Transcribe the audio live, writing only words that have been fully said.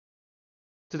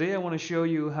Today I want to show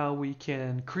you how we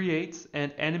can create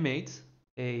and animate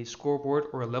a scoreboard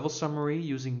or a level summary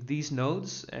using these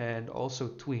nodes and also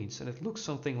Tweens, and it looks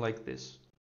something like this.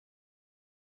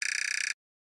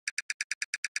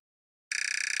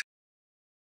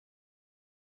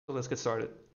 So let's get started.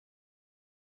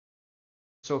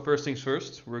 So first things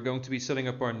first, we're going to be setting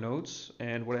up our nodes,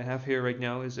 and what I have here right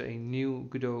now is a new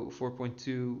Godot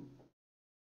 4.2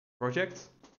 project.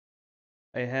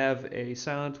 I have a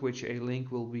sound, which a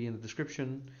link will be in the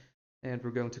description, and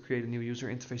we're going to create a new user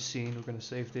interface scene. We're going to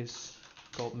save this,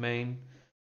 called main,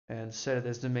 and set it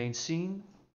as the main scene.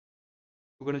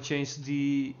 We're going to change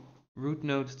the root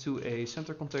node to a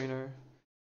center container,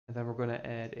 and then we're going to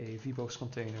add a VBox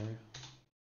container,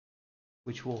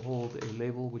 which will hold a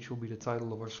label, which will be the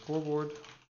title of our scoreboard.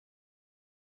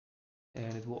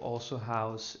 And it will also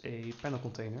house a panel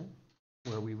container,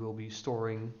 where we will be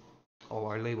storing all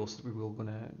our labels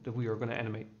that we are gonna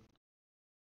animate.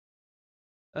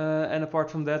 And apart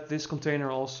from that, this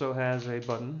container also has a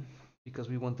button, because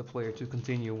we want the player to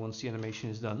continue once the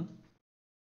animation is done.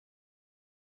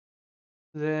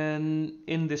 Then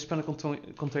in this panel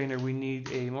container we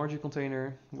need a margin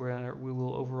container where we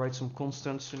will override some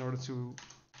constants in order to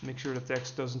make sure the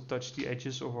text doesn't touch the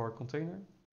edges of our container.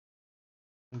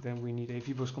 And then we need a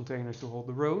VBox container to hold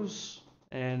the rows.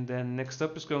 And then next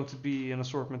up is going to be an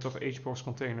assortment of HBox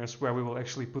containers where we will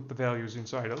actually put the values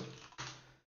inside of.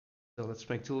 So let's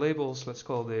make two labels. Let's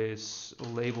call this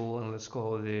label and let's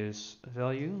call this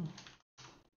value.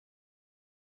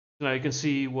 Now you can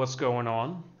see what's going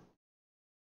on.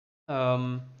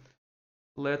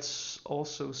 Let's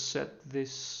also set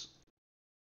this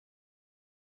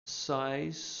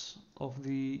size of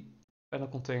the panel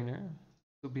container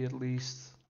to be at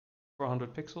least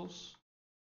 400 pixels.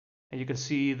 And you can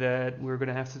see that we're going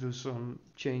to have to do some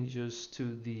changes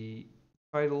to the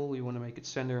title. We want to make it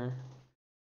center.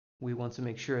 We want to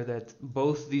make sure that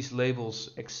both these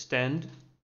labels extend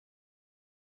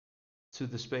to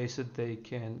the space that they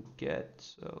can get.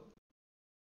 So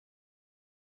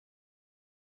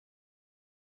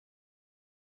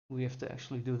we have to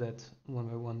actually do that one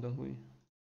by one, don't we?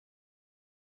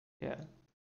 Yeah.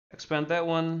 Expand that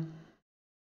one.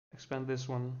 Expand this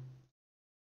one.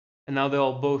 And now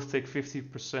they'll both take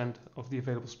 50% of the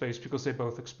available space because they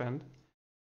both expand.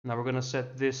 Now we're going to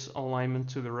set this alignment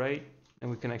to the right,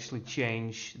 and we can actually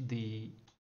change the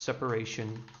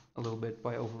separation a little bit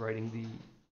by overriding the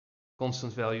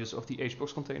constant values of the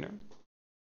HBox container.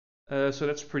 So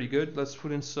that's pretty good. Let's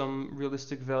put in some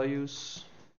realistic values.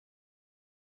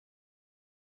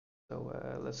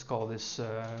 So let's call this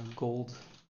gold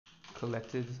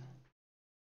collected.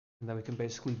 And then we can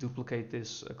basically duplicate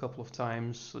this a couple of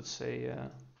times. Let's say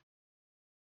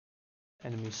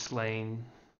enemy slain.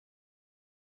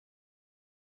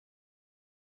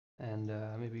 And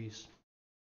maybe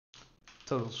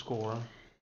total score.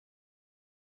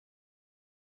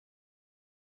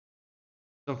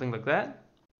 Something like that.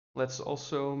 Let's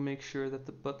also make sure that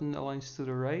the button aligns to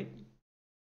the right.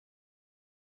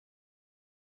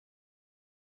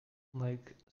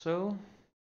 Like so.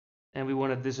 And we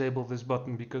want to disable this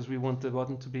button because we want the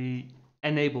button to be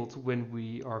enabled when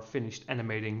we are finished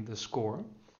animating the score.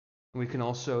 We can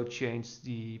also change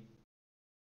the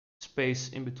space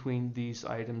in between these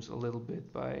items a little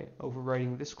bit by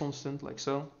overriding this constant like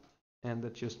so, and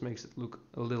that just makes it look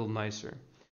a little nicer.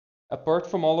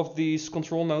 Apart from all of these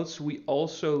control nodes, we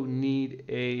also need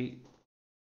a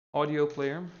audio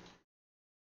player,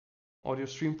 audio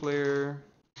stream player,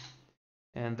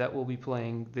 and that will be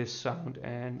playing this sound,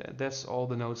 and that's all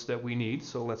the nodes that we need.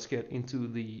 So let's get into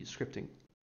the scripting.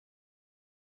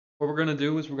 What we're going to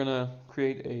do is we're going to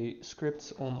create a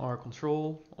script on our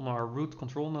root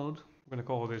control node. We're going to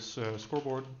call this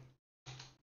scoreboard,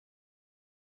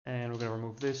 and we're going to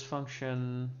remove this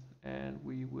function, and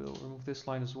we will remove this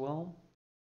line as well.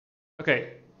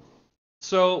 Okay,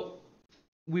 so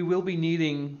we will be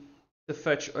needing to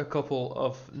fetch a couple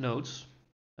of nodes.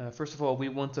 First of all, we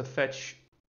want to fetch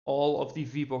all of the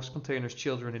VBox containers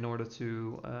children in order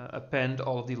to append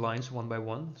all of the lines one by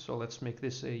one. So let's make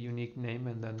this a unique name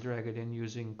and then drag it in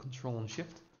using Control and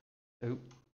Shift. So,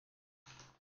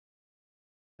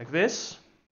 like this.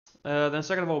 Then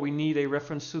second of all, we need a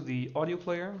reference to the audio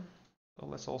player. So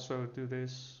let's also do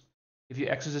this. If you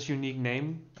access this unique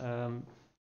name,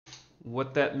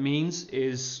 what that means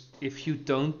is if you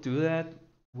don't do that,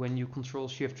 when you Control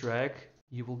Shift drag,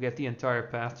 you will get the entire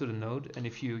path to the node. And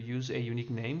if you use a unique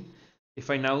name, if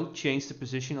I now change the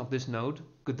position of this node,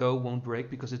 Godot won't break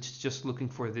because it's just looking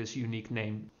for this unique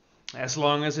name. As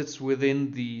long as it's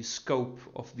within the scope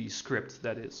of the script,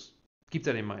 that is. Keep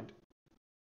that in mind.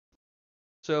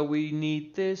 So we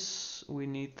need this, we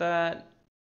need that,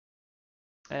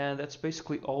 and that's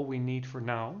basically all we need for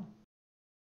now.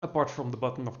 Apart from the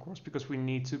button, of course, because we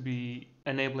need to be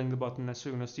enabling the button as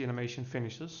soon as the animation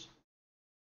finishes.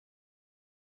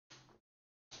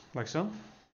 Like so.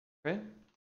 Okay.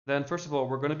 Then first of all,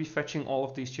 we're going to be fetching all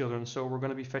of these children. So we're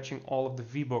going to be fetching all of the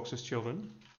VBox's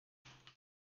children.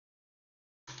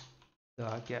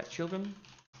 The get children,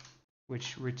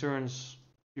 which returns,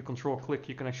 if you control click,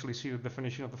 you can actually see the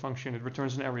definition of the function. It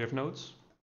returns an array of nodes.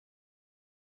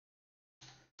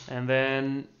 And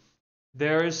then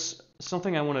there is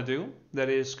something I want to do that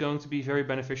is going to be very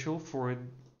beneficial for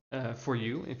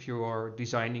you if you are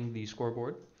designing the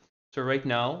scoreboard. So right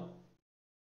now,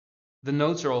 the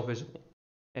nodes are all visible.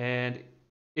 And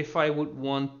if I would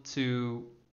want to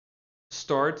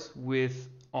start with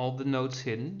all the nodes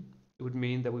hidden, it would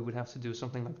mean that we would have to do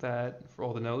something like that for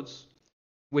all the nodes,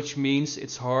 which means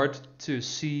it's hard to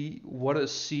see what a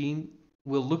scene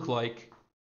will look like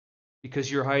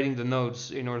because you're hiding the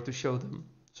nodes in order to show them.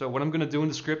 So what I'm going to do in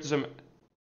the script is I'm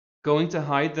going to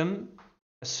hide them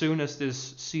as soon as this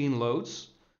scene loads,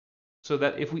 so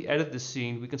that if we edit this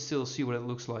scene, we can still see what it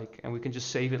looks like, and we can just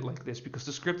save it like this, because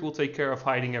the script will take care of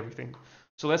hiding everything.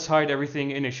 So let's hide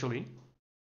everything initially.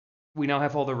 We now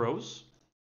have all the rows.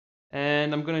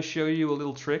 And I'm going to show you a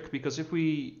little trick, because if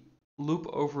we loop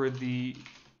over the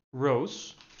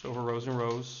rows, so over rows and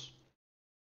rows,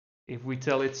 if we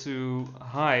tell it to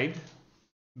hide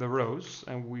the rows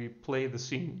and we play the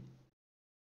scene,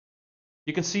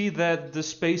 you can see that the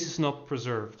space is not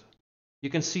preserved. You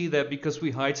can see that because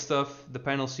we hide stuff, the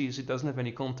panel sees it doesn't have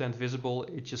any content visible,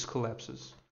 it just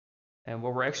collapses. And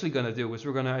what we're actually going to do is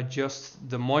we're going to adjust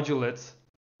the modulate,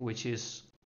 which is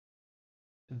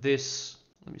this,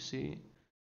 let me see,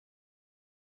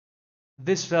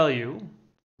 this value.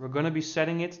 We're going to be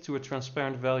setting it to a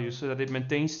transparent value so that it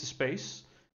maintains the space,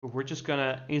 but we're just going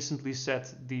to instantly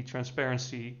set the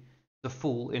transparency to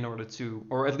full in order to,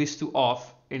 or at least to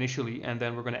off initially, and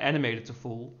then we're going to animate it to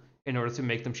full in order to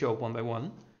make them show up one by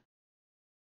one.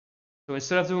 So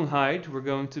instead of doing hide, we're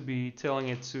going to be telling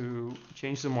it to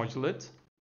change the modulate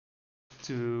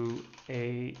to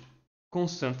a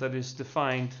constant that is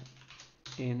defined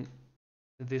in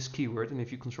this keyword. And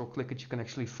if you control click it, you can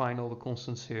actually find all the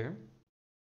constants here.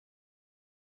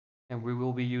 And we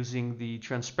will be using the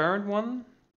transparent one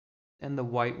and the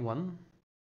white one.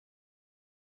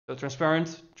 So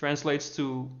transparent translates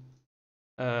to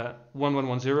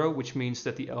 1110, which means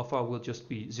that the alpha will just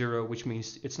be 0, which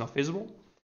means it's not visible.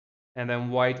 And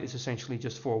then white is essentially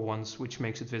just 4 ones, which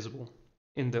makes it visible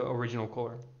in the original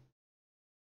color.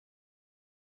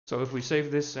 So if we save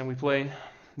this and we play,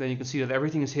 then you can see that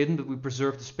everything is hidden, but we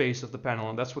preserve the space of the panel,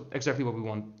 and that's exactly what we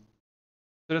want.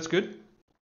 So that's good.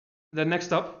 Then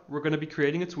next up, we're going to be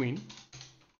creating a tween.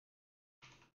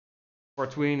 Our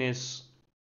tween is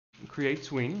create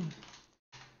tween.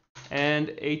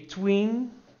 And a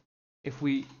tween, if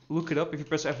we look it up, if you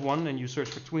press F1 and you search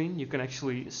for tween, you can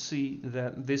actually see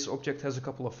that this object has a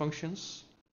couple of functions.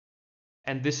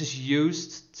 And this is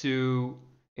used to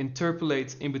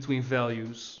interpolate in between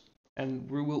values.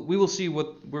 And we will see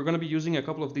what we're going to be using a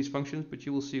couple of these functions, but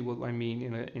you will see what I mean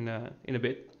in a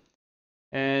bit.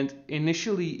 And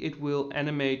initially it will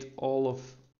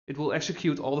it will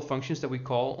execute all the functions that we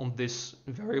call on this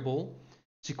variable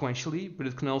sequentially, but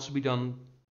it can also be done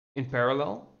in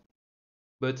parallel.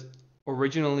 But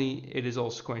originally it is all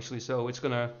sequentially, so it's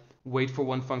going to wait for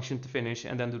one function to finish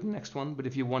and then do the next one. But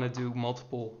if you want to do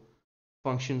multiple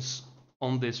functions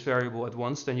on this variable at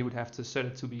once, then you would have to set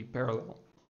it to be parallel,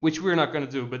 which we're not going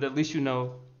to do, but at least you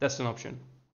know that's an option.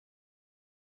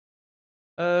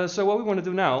 So what we want to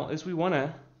do now is we want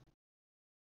to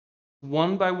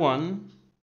one by one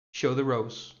show the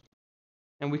rows,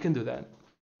 and we can do that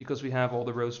because we have all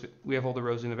the rows. We have all the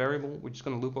rows in the variable. We're just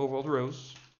going to loop over all the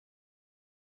rows,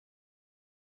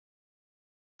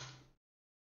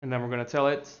 and then we're going to tell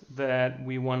it that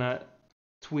we want to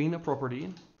tween a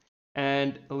property.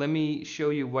 And let me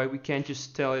show you why we can't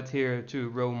just tell it here to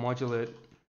row modulate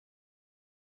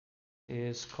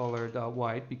is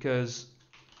color.white, because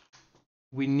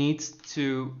we need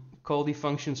to call the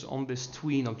functions on this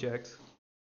tween object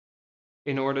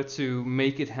in order to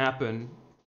make it happen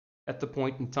at the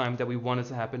point in time that we want it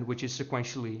to happen, which is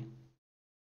sequentially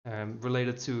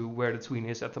related to where the tween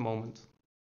is at the moment.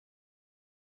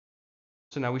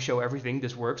 So now we show everything,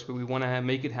 this works, but we want to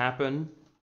make it happen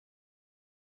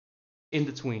in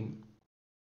the tween.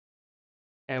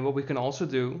 And what we can also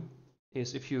do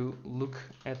is, if you look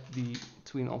at the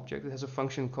tween object, it has a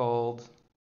function called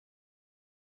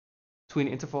tween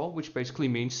interval, which basically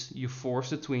means you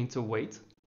force the tween to wait.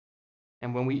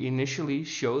 And when we initially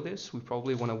show this, we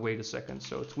probably want to wait a second.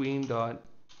 So tween dot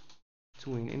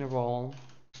tween interval,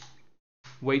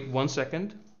 wait 1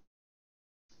 second.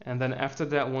 And then after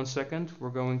that 1 second, we're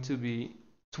going to be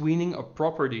tweening a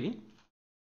property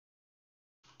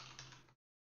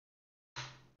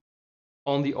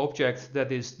on the object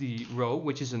that is the row,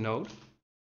 which is a node.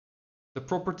 The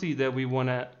property that we want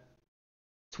to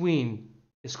tween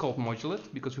is called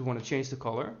modulate because we want to change the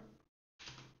color.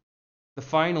 The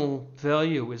final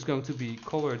value is going to be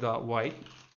color.white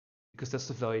because that's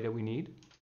the value that we need.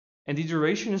 And the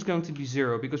duration is going to be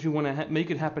 0 because we want to make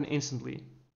it happen instantly.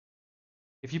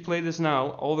 If you play this now,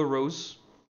 all the rows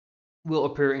will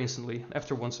appear instantly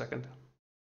after 1 second.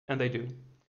 And they do.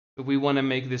 But we want to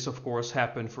make this, of course,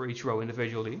 happen for each row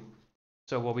individually.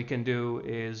 So what we can do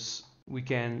is we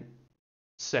can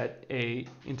set a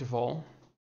interval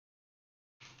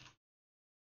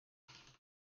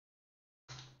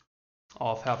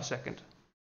of half a second.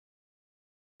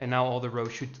 And now all the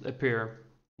rows should appear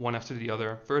one after the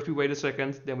other. First we wait a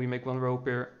second, then we make one row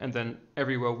appear, and then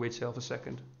every row waits half a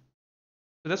second.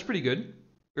 So that's pretty good.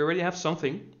 We already have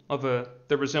something of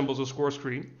that resembles a score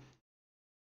screen.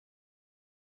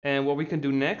 And what we can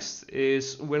do next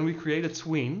is when we create a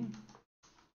tween,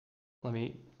 oh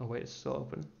wait, it's still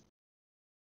open.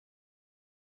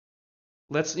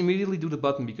 Let's immediately do the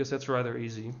button because that's rather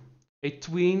easy. A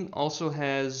tween also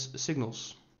has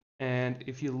signals. And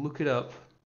if you look it up,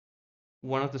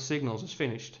 one of the signals is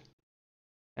finished.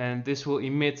 And this will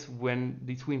emit when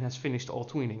the tween has finished all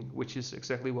tweening, which is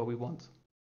exactly what we want.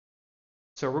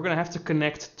 So we're going to have to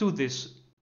connect to this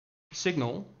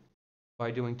signal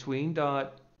by doing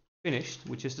tween.finished,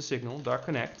 which is the signal,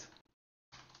 .connect.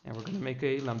 And we're going to make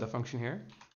a lambda function here.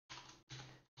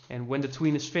 And when the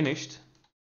tween is finished,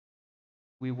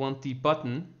 we want the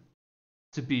button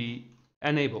to be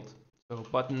enabled. So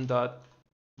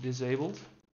button.disabled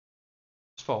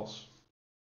is false.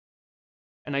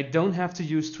 And I don't have to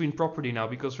use tween property now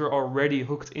because we're already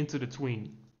hooked into the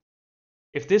tween.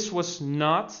 If this was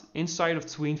not inside of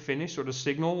tween finished or the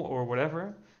signal or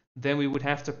whatever, then we would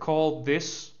have to call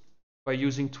this by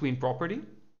using tween property.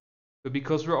 But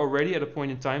because we're already at a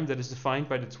point in time that is defined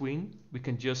by the tween, we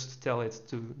can just tell it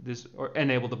to this or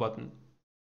enable the button.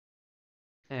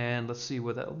 And let's see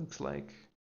what that looks like.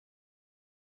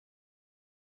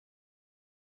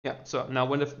 Yeah, so now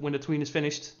when the tween is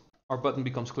finished, our button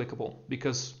becomes clickable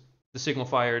because the signal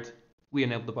fired, we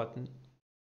enable the button.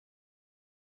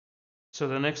 So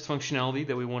the next functionality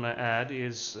that we want to add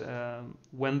is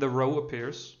when the row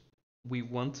appears, we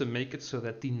want to make it so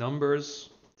that the numbers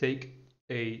take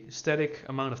a static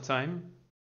amount of time,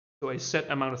 so a set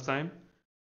amount of time,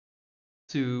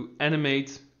 to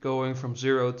animate going from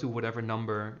 0 to whatever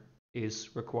number is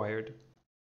required.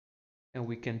 And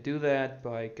we can do that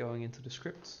by going into the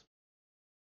script.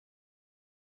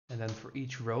 And then for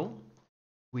each row,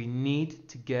 we need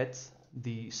to get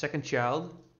the second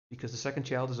child, because the second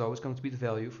child is always going to be the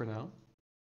value for now.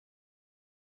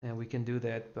 And we can do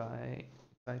that by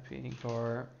typing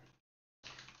var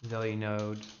value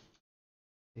node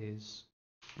is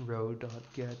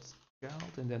row.get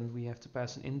child, and then we have to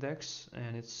pass an index,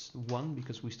 and it's 1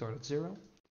 because we start at 0.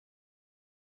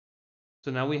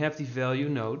 So now we have the value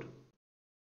node,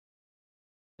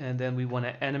 and then we want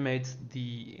to animate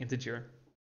the integer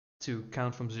to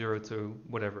count from 0 to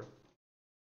whatever.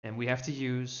 And we have to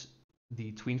use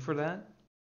the tween for that,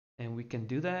 and we can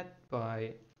do that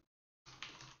by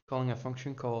calling a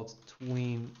function called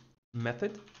tween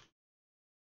method.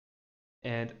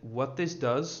 And what this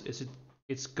does is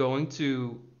it's going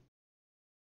to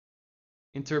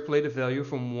interpolate a value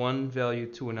from one value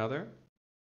to another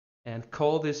and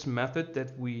call this method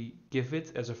that we give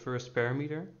it as a first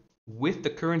parameter with the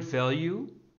current value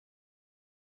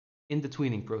in the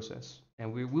tweening process.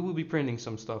 And we will be printing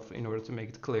some stuff in order to make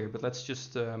it clear, but let's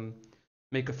just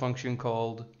make a function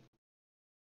called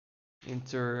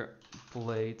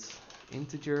interpolate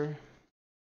integer,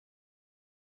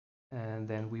 and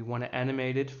then we want to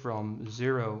animate it from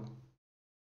 0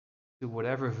 to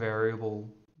whatever variable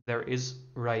there is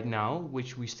right now,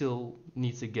 which we still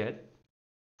need to get.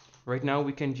 Right now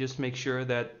we can just make sure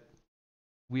that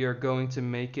we are going to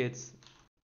make it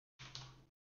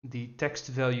the text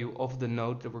value of the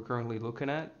node that we're currently looking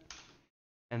at,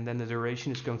 and then the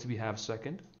duration is going to be half a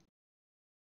second.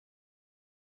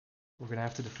 We're going to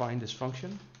have to define this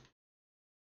function.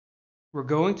 We're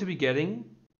going to be getting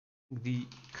the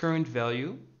current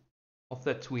value of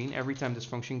that tween every time this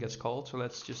function gets called, so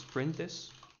let's just print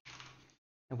this.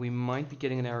 And we might be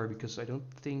getting an error because I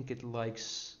don't think it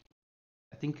likes,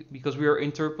 I think because we are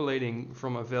interpolating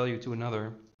from a value to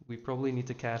another, we probably need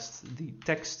to cast the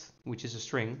text, which is a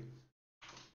string,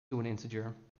 to an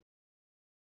integer.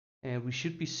 And we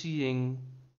should be seeing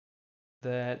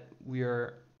that we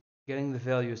are getting the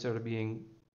values that are being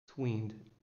tweened.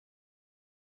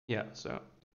 Yeah, so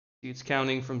it's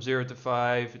counting from 0 to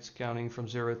 5, it's counting from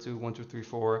 0 to 1, 2, 3,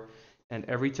 4. And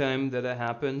every time that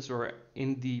happens, or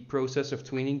in the process of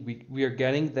tweening, we are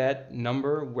getting that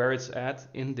number where it's at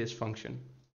in this function.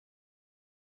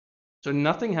 So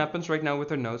nothing happens right now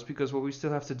with our nodes, because what we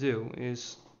still have to do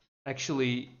is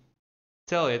actually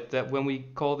tell it that when we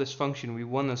call this function, we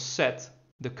want to set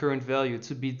the current value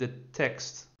to be the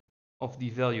text of the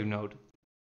value node.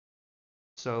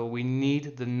 So we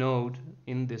need the node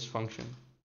in this function.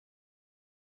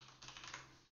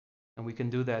 And we can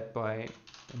do that by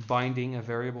binding a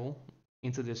variable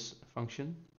into this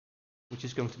function, which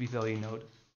is going to be value node.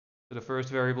 So the first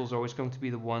variable is always going to be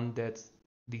the one that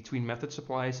the tween method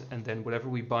supplies, and then whatever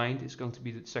we bind is going to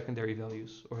be the secondary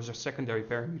values, or the secondary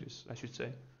parameters, I should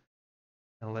say.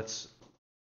 And let's,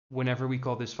 whenever we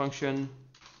call this function,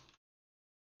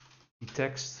 the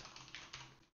text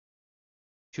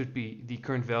should be the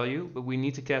current value, but we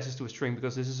need to cast this to a string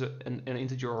because this is an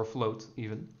integer or a float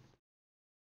even.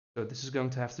 So this is going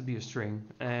to have to be a string,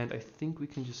 and I think we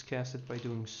can just cast it by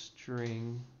doing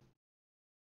string.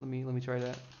 Let me try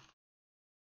that.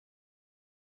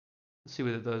 Let's see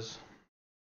what it does.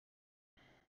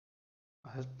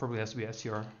 It probably has to be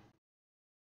str.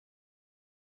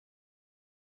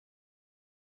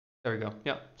 There we go.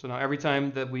 Yeah. So now every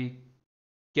time that we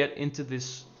get into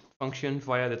this function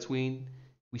via the tween,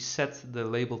 we set the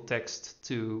label text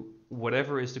to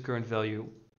whatever is the current value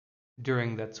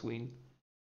during that tween.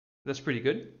 That's pretty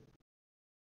good.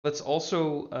 Let's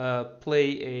also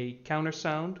play a counter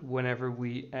sound whenever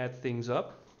we add things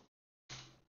up.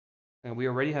 And we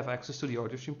already have access to the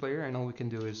audio stream player, and all we can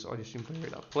do is audio stream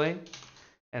player.play.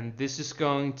 And this is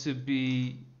going to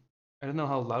be, I don't know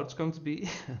how loud it's going to be.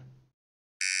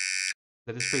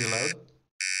 That is pretty loud.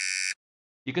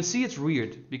 You can see it's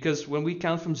weird because when we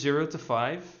count from 0 to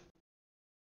 5,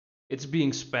 it's being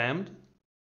spammed.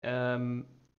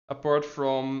 Apart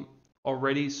from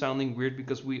already sounding weird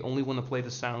because we only want to play the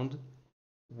sound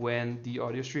when the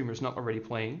audio streamer is not already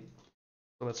playing.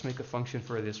 So let's make a function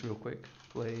for this real quick.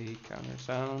 Play counter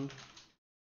sound.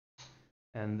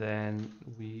 And then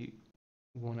we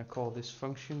want to call this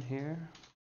function here.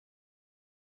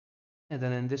 And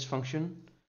then in this function,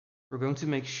 we're going to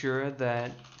make sure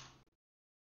that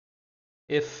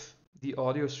if the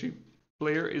audio stream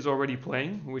player is already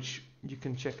playing, which you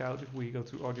can check out if we go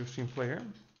to audio stream player.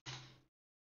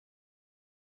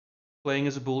 Playing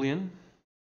is a boolean,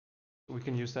 so we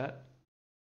can use that.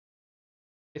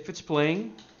 If it's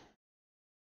playing,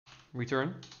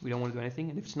 return. We don't want to do anything.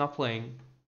 And if it's not playing,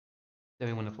 then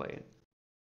we want to play it.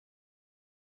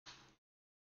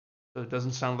 So it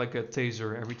doesn't sound like a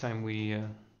taser every time we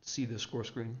see the score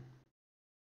screen.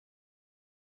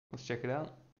 Let's check it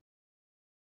out.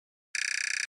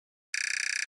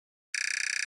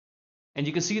 And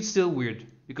you can see it's still weird,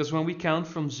 because when we count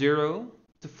from 0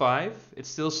 to 5, it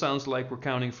still sounds like we're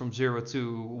counting from 0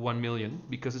 to 1 million,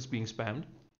 because it's being spammed.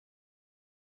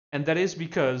 And that is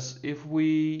because if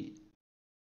we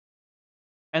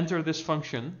enter this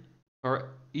function, or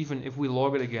even if we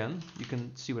log it again, you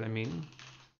can see what I mean.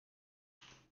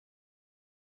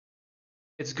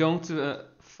 It's going to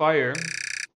fire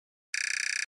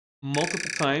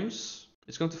multiple times.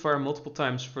 It's going to fire multiple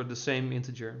times for the same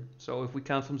integer. So if we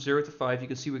count from 0 to 5, you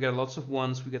can see we get lots of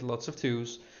 1s, we get lots of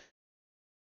 2s.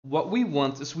 What we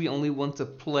want is we only want to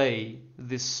play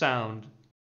this sound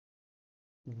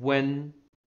when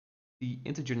the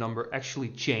integer number actually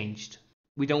changed.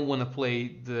 We don't want to play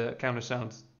the counter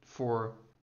sound for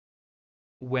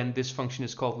when this function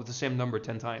is called with the same number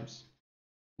 10 times.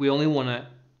 We only want to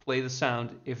play the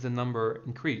sound if the number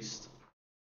increased.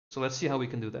 So let's see how we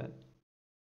can do that.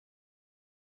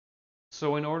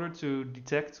 So in order to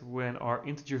detect when our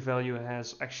integer value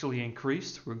has actually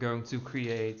increased, we're going to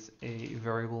create a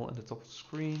variable at the top of the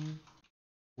screen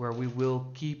where we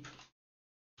will keep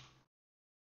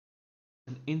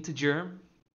an integer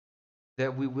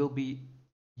that we will be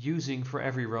using for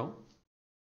every row.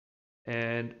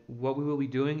 And what we will be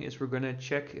doing is we're going to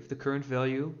check if the current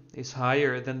value is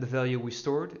higher than the value we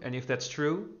stored. And if that's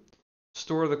true,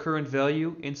 store the current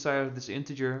value inside of this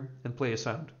integer and play a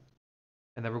sound.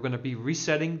 And then we're going to be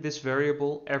resetting this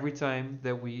variable every time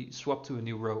that we swap to a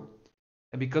new row.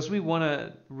 And because we want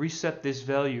to reset this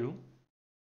value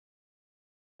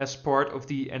as part of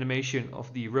the animation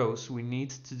of the rows, we need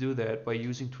to do that by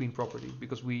using tween property,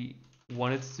 because we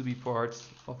want it to be part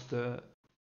of the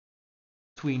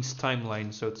Tweens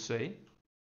timeline, so to say.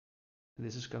 And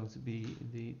this is going to be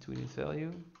the tween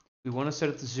value. We want to set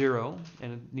it to 0,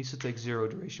 and it needs to take 0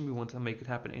 duration. We want to make it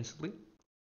happen instantly.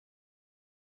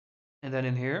 And then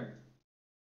in here,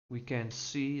 we can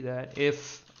see that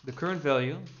if the current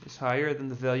value is higher than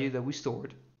the value that we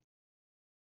stored,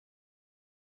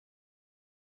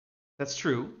 that's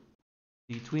true.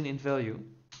 The tween int value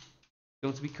is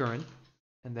going to be current,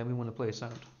 and then we want to play a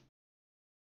sound.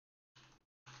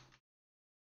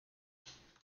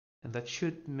 And that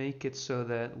should make it so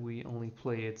that we only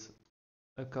play it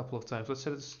a couple of times. Let's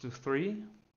set this to 3.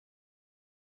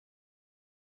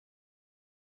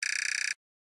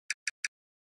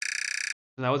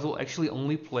 Now it will actually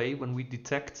only play when we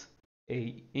detect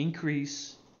an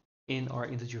increase in our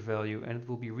integer value, and it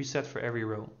will be reset for every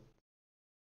row.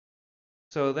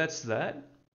 So that's that.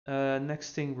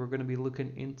 Next thing we're going to be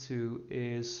looking into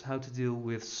is how to deal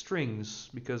with strings,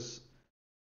 because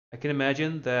I can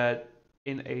imagine that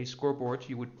in a scoreboard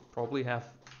you would probably have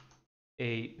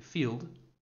a field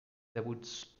that would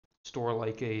store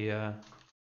like a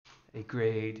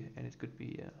grade, and it could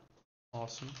be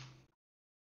awesome.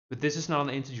 But this is not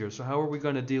an integer, so how are we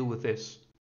going to deal with this?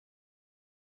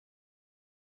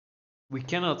 We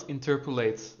cannot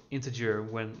interpolate integer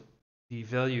when the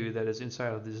value that is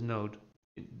inside of this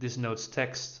node's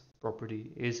text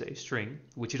property is a string,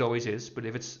 which it always is, but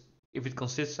if it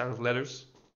consists out of letters,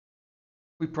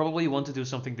 we probably want to do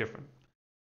something different.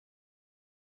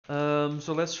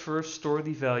 So let's first store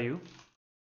the value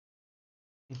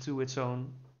into its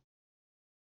own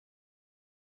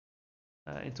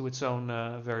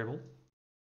variable,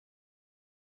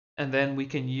 and then we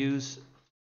can use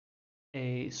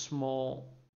a small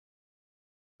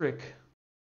trick,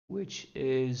 which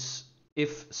is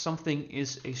if something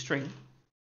is a string,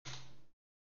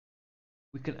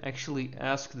 we can actually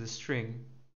ask the string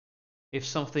if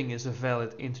something is a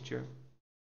valid integer.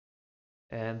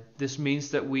 And this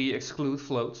means that we exclude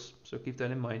floats, so keep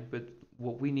that in mind. But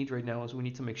what we need right now is we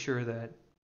need to make sure that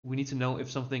we need to know if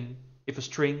a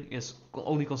string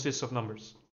only consists of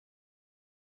numbers.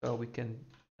 So we can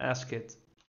ask it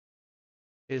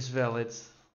is valid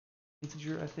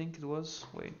integer, I think it was.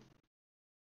 Wait.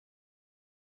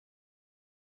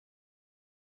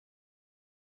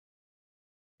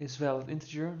 Is valid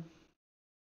integer.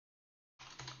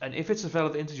 And if it's a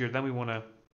valid integer, then we want to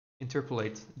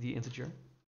interpolate the integer.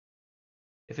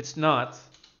 If it's not,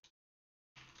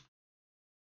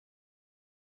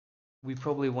 we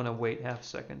probably want to wait half a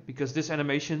second, because this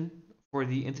animation for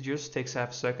the integers takes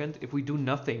half a second. If we do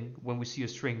nothing when we see a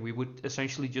string, we would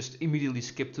essentially just immediately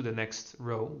skip to the next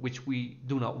row, which we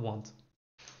do not want.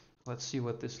 Let's see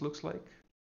what this looks like.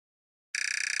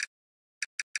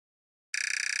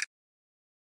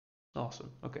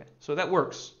 Awesome. Okay, so that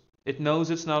works. It knows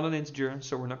it's not an integer,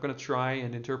 so we're not going to try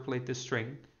and interpolate this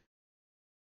string.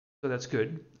 So that's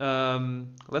good.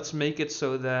 Let's make it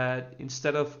so that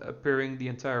instead of appearing the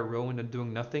entire row and then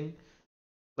doing nothing,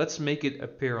 let's make it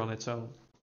appear on its own.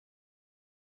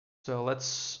 So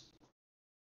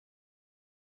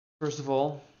first of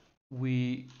all,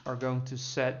 we are going to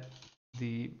set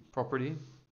the property,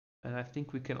 and I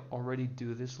think we can already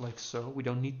do this like so. We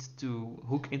don't need to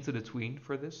hook into the tween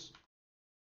for this.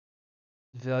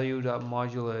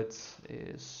 Value.modulate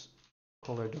is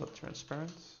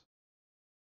color.transparent.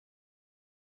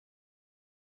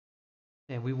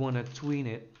 And we want to tween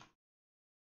it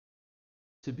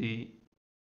to be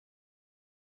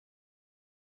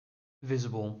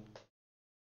visible.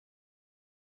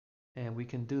 And we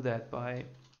can do that by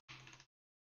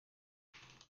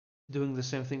doing the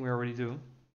same thing we already do.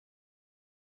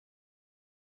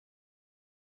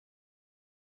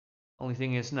 Only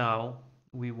thing is now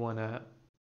we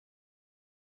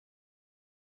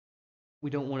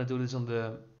don't want to do this on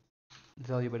the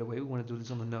value, by the way. We want to do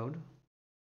this on the node.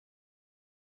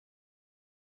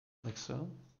 Like so.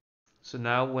 So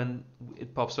now when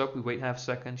it pops up, we wait half a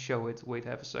second, show it, wait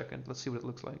half a second. Let's see what it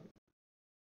looks like.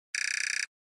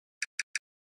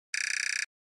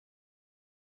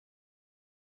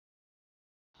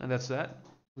 And that's that.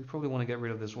 We probably want to get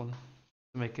rid of this one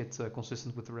to make it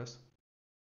consistent with the rest.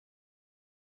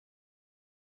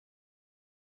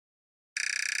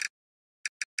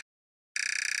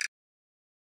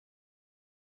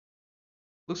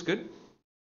 Looks good.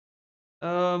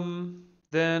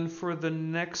 Then for the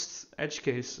next edge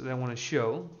case that I want to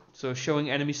show, so showing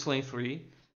enemy slain 3,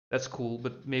 that's cool,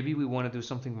 but maybe we want to do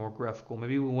something more graphical.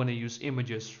 Maybe we want to use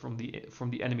images from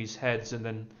the enemy's heads and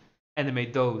then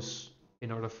animate those in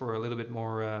order for a little bit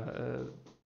more,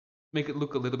 make it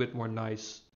look a little bit more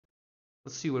nice.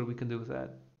 Let's see what we can do with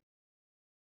that.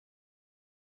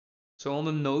 So on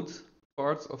the node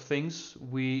part of things,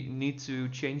 we need to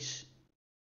change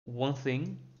one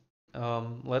thing.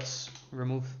 Let's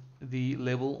remove the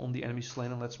label on the enemy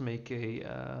slain, and let's make a,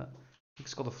 I think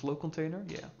it's called a flow container,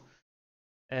 yeah.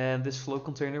 And this flow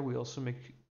container, we also make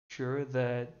sure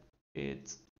that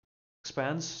it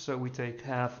expands, so we take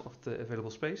half of the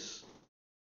available space.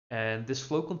 And this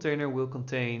flow container will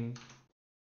contain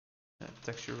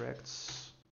texture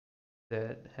rects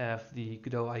that have the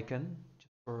Godot icon,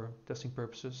 just for testing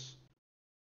purposes.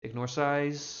 Ignore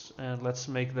size, and let's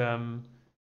make them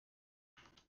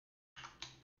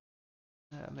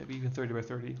maybe even 30 by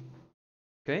 30.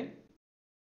 Okay,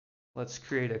 let's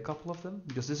create a couple of them,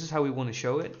 because this is how we want to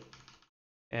show it.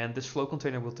 And this flow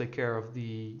container will take care of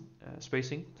the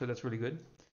spacing, so that's really good.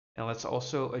 And let's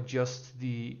also adjust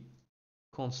the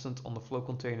constant on the flow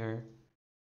container,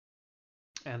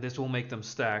 and this will make them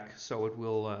stack, so it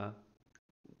will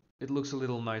it looks a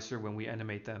little nicer when we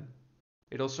animate them.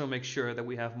 It also makes sure that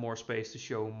we have more space to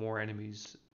show more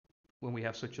enemies when we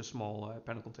have such a small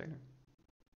panel container.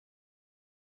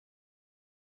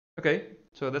 Okay,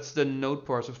 so that's the node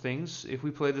parts of things. If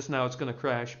we play this now, it's going to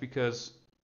crash because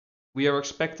we are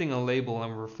expecting a label,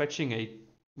 and we're fetching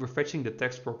the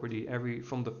text property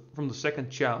from the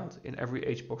second child in every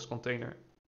HBox container.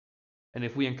 And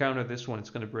if we encounter this one,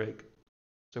 it's going to break.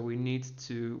 So we need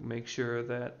to make sure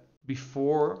that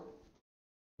before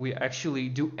we actually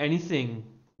do anything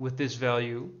with this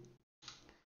value,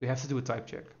 we have to do a type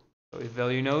check. So if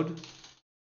value node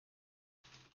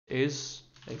is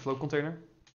a flow container,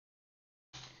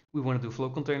 we want to do flow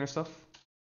container stuff.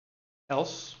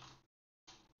 Else,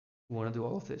 we want to do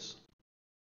all of this.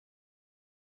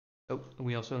 Oh,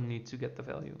 we also need to get the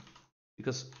value,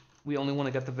 because we only want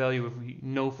to get the value if we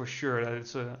know for sure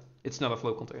that it's not a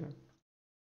flow container.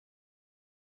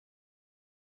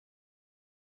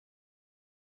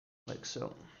 Like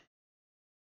so.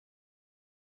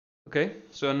 Okay,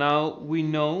 so now we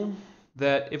know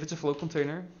that if it's a flow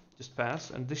container, just pass,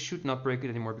 and this should not break it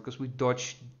anymore because we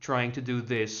dodged trying to do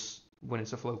this when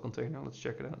it's a flow container. Let's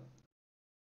check it out.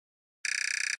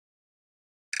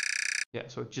 Yeah,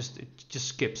 so it just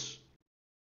skips.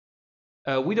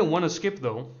 We don't want to skip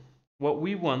though. What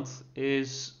we want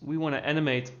is we want to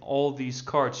animate all these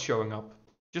cards showing up.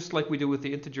 Just like we do with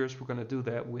the integers, we're going to do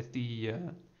that with the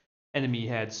enemy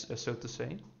heads, so to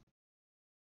say.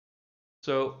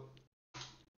 So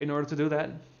in order to do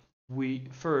that, we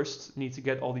first need to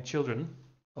get all the children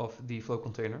of the flow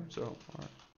container. So our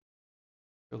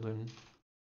children.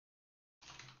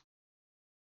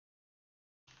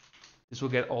 This will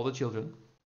get all the children.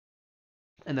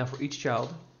 And then for each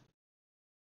child,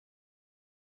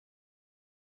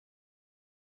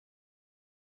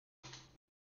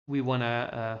 we want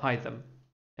to hide them.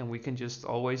 And we can just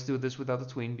always do this without a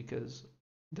tween because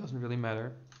it doesn't really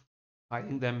matter.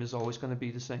 Hiding them is always going to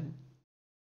be the same.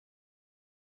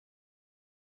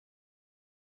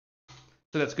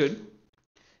 So that's good.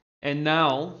 And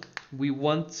now we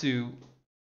want to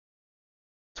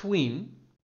tween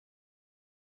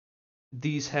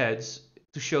these heads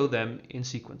to show them in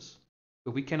sequence.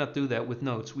 But we cannot do that with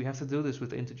nodes. We have to do this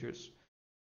with integers.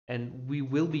 And we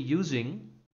will be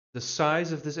using the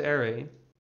size of this array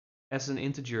as an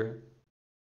integer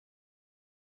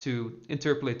to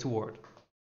interpolate toward.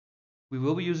 We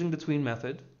will be using the tween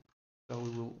method. So we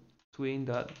will tween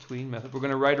method. We're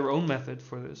going to write our own method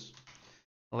for this.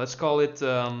 Let's call it,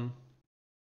 I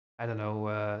don't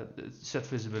know, set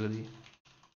visibility.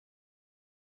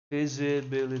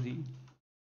 Visibility.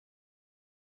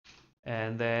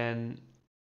 And then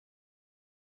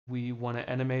we want to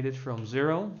animate it from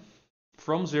 0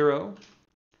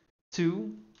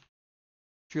 to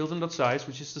children.size,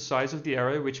 which is the size of the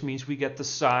array, which means we get the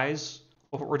size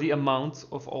of, or the amount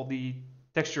of all the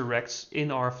texture rects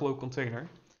in our flow container.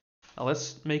 Now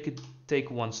let's make it take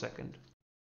 1 second.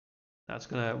 Now it's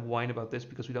going to whine about this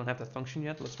because we don't have that function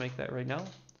yet. Let's make that right now.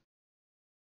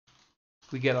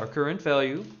 We get our current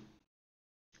value,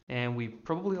 and we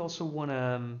probably also want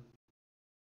to,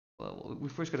 well, we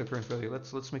first get our current value.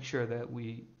 Let's make sure that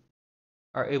we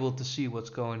are able to see what's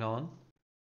going on.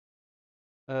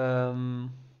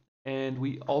 And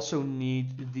we also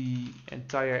need the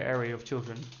entire array of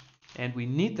children. And we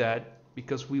need that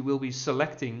because we will be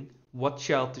selecting what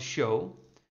child to show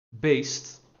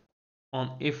based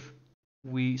on if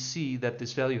we see that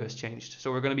this value has changed.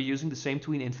 So we're going to be using the same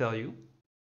tween int value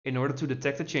in order to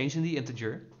detect a change in the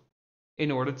integer,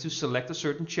 in order to select a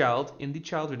certain child in the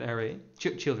children array,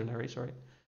 sorry,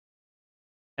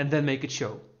 and then make it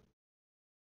show.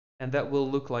 And that will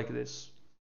look like this.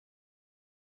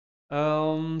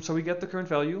 So we get the current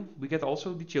value, we get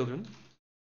also the children.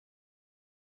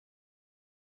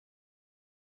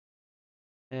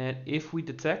 And if we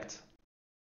detect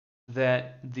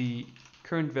that the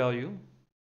current value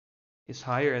is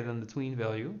higher than the tween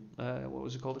value, what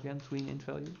was it called again? Tween int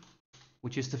value,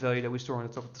 which is the value that we store on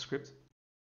the top of the script.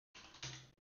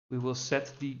 We will set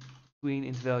the tween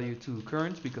int value to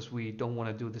current because we don't want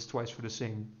to do this twice for the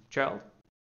same child.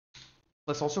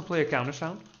 Let's also play a counter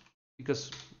sound because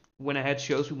when a head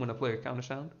shows, we want to play a counter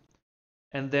sound.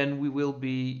 And then we will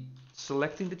be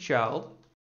selecting the child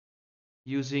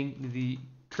using the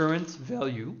current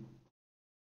value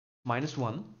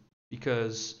 -1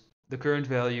 because the current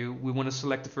value, we want to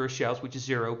select the first child, which is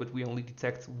 0, but we only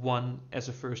detect 1 as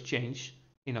a first change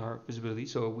in our visibility,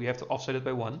 so we have to offset it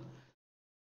by 1.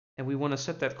 And we want to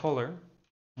set that color,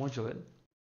 modulate,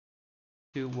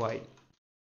 to white.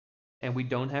 And we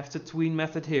don't have the tween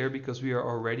method here because we are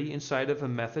already inside of a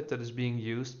method that is being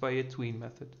used by a tween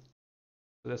method.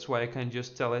 So that's why I can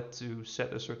just tell it to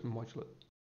set a certain modulate.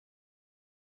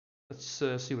 Let's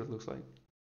see what it looks like.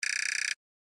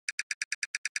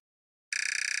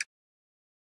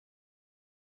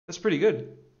 That's pretty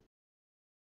good.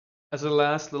 As a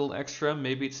last little extra,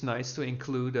 maybe it's nice to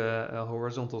include a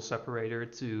horizontal separator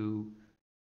to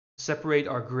separate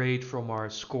our grade from our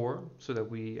score so that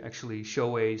we actually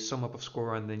show a sum up of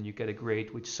score and then you get a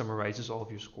grade which summarizes all of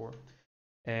your score.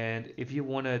 And if you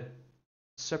want to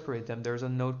separate them, there's a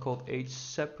node called age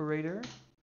separator,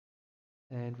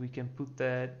 and we can put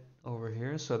that over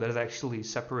here so that it actually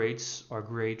separates our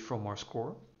grade from our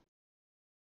score.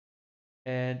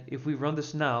 And if we run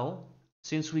this now,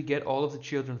 since we get all of the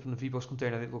children from the VBox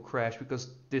container, it will crash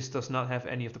because this does not have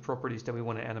any of the properties that we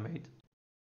want to animate.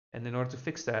 And in order to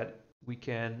fix that, we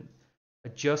can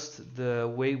adjust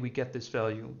the way we get this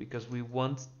value because we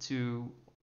want to...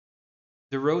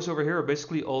 The rows over here are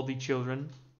basically all the children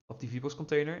of the VBox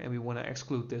container, and we want to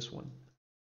exclude this one.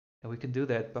 And we can do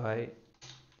that by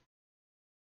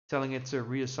telling it to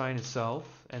reassign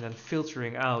itself and then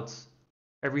filtering out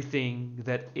everything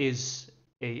that is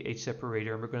a age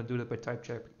separator. And we're going to do that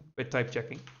by type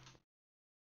checking.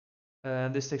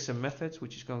 And this takes some methods,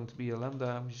 which is going to be a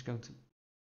lambda, which is going to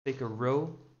take a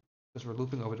row because we're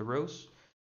looping over the rows,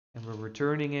 and we're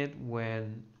returning it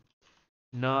when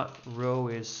not row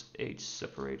is age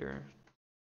separator.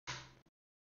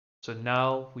 So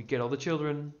now we get all the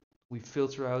children, we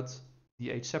filter out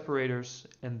the age separators,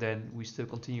 and then we still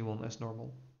continue on as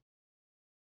normal.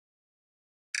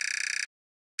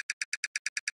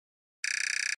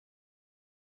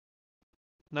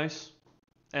 Nice.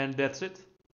 And that's it.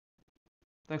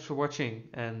 Thanks for watching,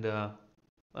 and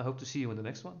I hope to see you in the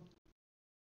next one.